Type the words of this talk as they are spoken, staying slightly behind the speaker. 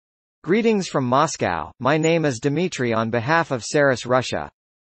Greetings from Moscow, my name is Dmitry on behalf of Ceres Russia.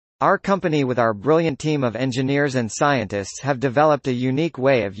 Our company with our brilliant team of engineers and scientists have developed a unique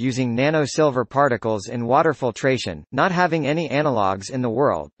way of using nano silver particles in water filtration, not having any analogues in the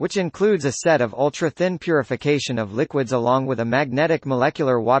world, which includes a set of ultra-thin purification of liquids along with a magnetic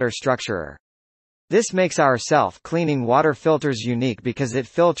molecular water structurer. This makes our self-cleaning water filters unique because it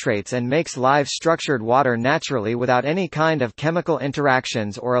filtrates and makes live structured water naturally without any kind of chemical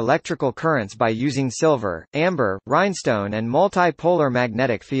interactions or electrical currents by using silver, amber, rhinestone and multipolar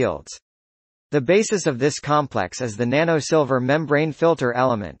magnetic fields. The basis of this complex is the nano silver membrane filter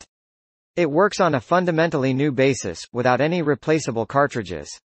element. It works on a fundamentally new basis, without any replaceable cartridges.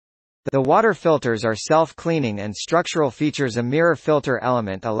 The water filters are self-cleaning and structural features. A mirror filter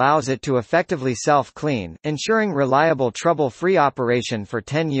element allows it to effectively self-clean, ensuring reliable trouble-free operation for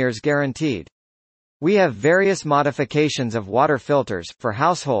 10 years guaranteed. We have various modifications of water filters, for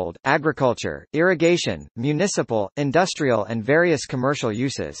household, agriculture, irrigation, municipal, industrial and various commercial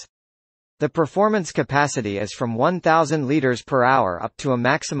uses. The performance capacity is from 1,000 liters per hour up to a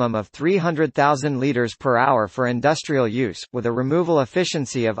maximum of 300,000 liters per hour for industrial use, with a removal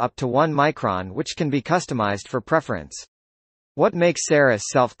efficiency of up to 1 micron, which can be customized for preference. What makes Ceres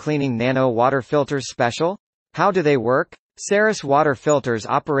self-cleaning nano water filters special? How do they work? Ceres water filters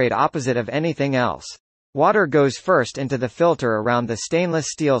operate opposite of anything else. Water goes first into the filter around the stainless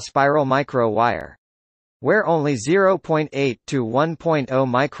steel spiral micro wire, where only 0.8 to 1.0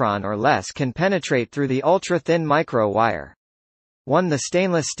 micron or less can penetrate through the ultra-thin micro wire. 1. The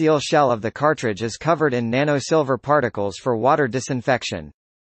stainless steel shell of the cartridge is covered in nano silver particles for water disinfection.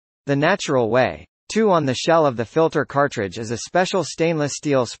 The natural way. 2. On the shell of the filter cartridge is a special stainless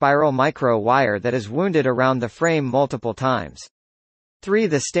steel spiral micro wire that is wounded around the frame multiple times. 3.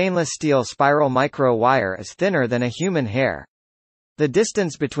 The stainless steel spiral micro wire is thinner than a human hair. The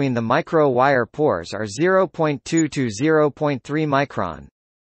distance between the micro wire pores are 0.2 to 0.3 micron.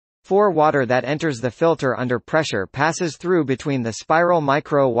 4. Water that enters the filter under pressure passes through between the spiral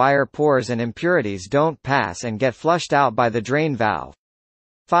micro wire pores and impurities don't pass and get flushed out by the drain valve.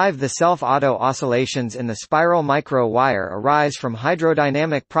 5. The self-auto oscillations in the spiral micro wire arise from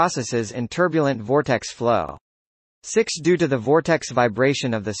hydrodynamic processes in turbulent vortex flow. 6. Due to the vortex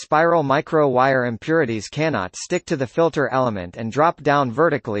vibration of the spiral micro wire, impurities cannot stick to the filter element and drop down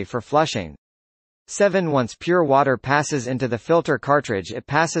vertically for flushing. 7. Once pure water passes into the filter cartridge, it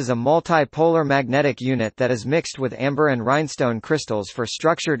passes a multipolar magnetic unit that is mixed with amber and rhinestone crystals for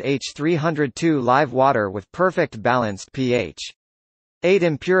structured H302 live water with perfect balanced pH. 8.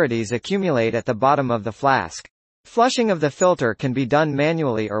 Impurities accumulate at the bottom of the flask. Flushing of the filter can be done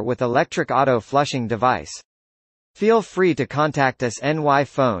manually or with electric auto flushing device. Feel free to contact us NY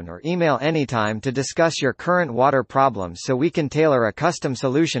phone or email anytime to discuss your current water problems so we can tailor a custom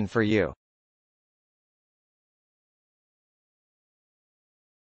solution for you.